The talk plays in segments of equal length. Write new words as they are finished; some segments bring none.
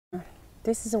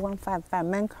This is a 155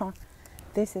 menkar.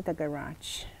 This is the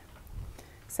garage.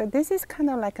 So this is kind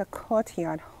of like a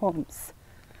courtyard homes.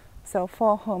 So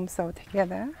 4 homes all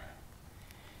together.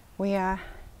 We are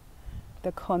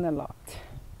the corner lot.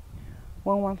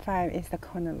 115 is the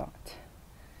corner lot.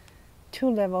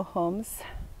 2-level homes,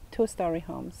 2-story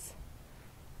homes.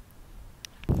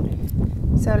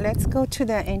 So let's go to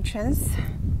the entrance.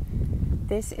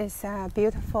 This is a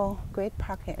beautiful great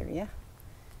park area.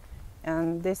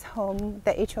 And this home,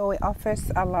 the HOA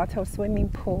offers a lot of swimming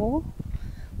pool,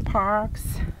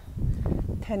 parks,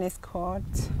 tennis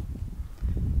courts.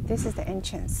 This is the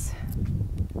entrance.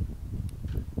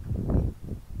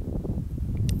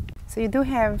 So you do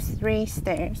have 3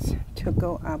 stairs to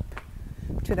go up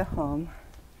to the home.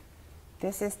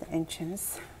 This is the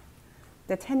entrance.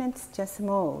 The tenants just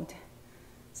moved.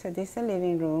 So this is the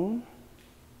living room.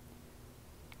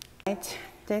 Right,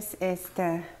 this is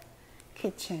the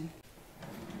kitchen.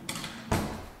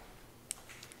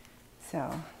 So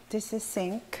this is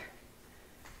sink,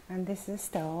 and this is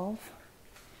stove,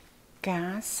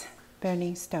 gas,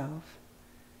 burning stove,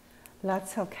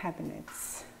 lots of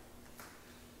cabinets.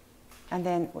 And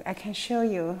then I can show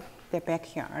you the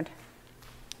backyard.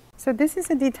 So this is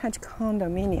a detached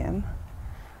condominium.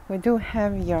 We do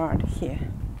have yard here.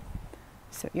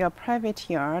 So your private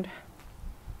yard,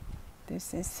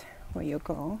 this is where you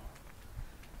go.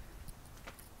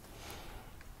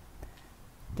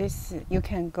 This, you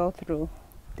can go through,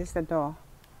 this is the door.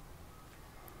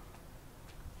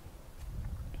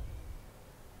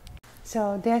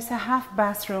 So there's a half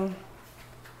bathroom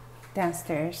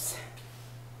downstairs.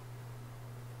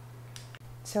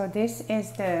 So this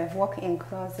is the walk-in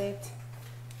closet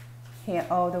here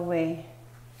all the way,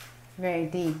 very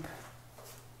deep.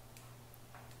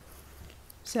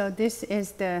 So this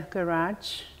is the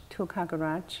garage, 2-car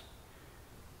garage,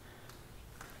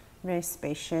 very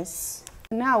spacious.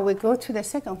 Now we go to the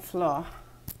second floor.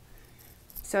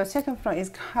 So second floor is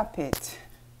carpet.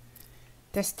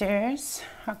 The stairs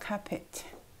are carpet.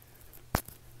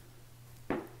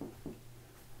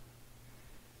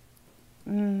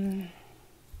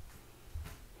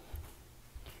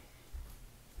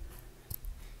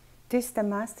 This is the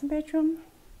master bedroom.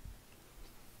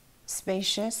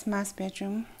 Spacious master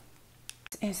bedroom.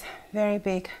 This is very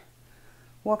big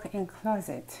walk-in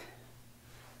closet.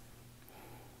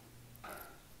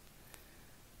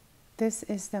 This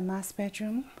is the master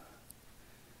bedroom.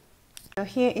 So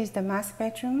here is the master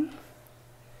bedroom.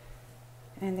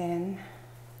 And then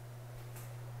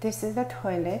this is the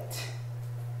toilet.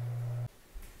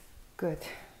 Good.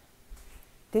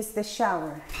 This is the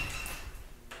shower.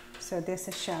 So there's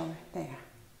a shower there.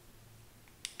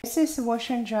 This is wash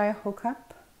and dryer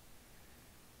hookup.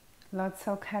 Lots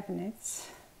of cabinets.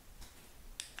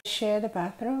 Share the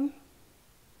bathroom.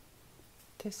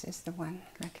 This is the one.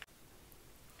 Like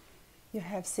you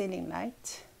have ceiling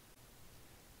light.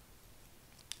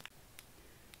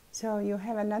 So you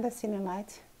have another ceiling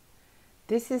light.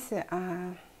 This is the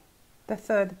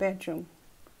 3rd bedroom.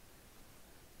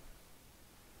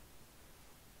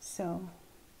 So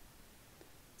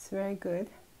it's very good.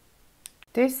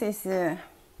 This is the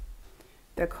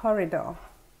corridor.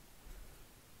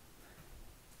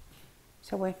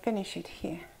 So we finish it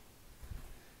here.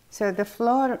 So the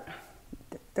floor,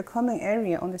 the common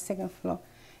area on the second floor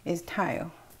is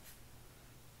tile.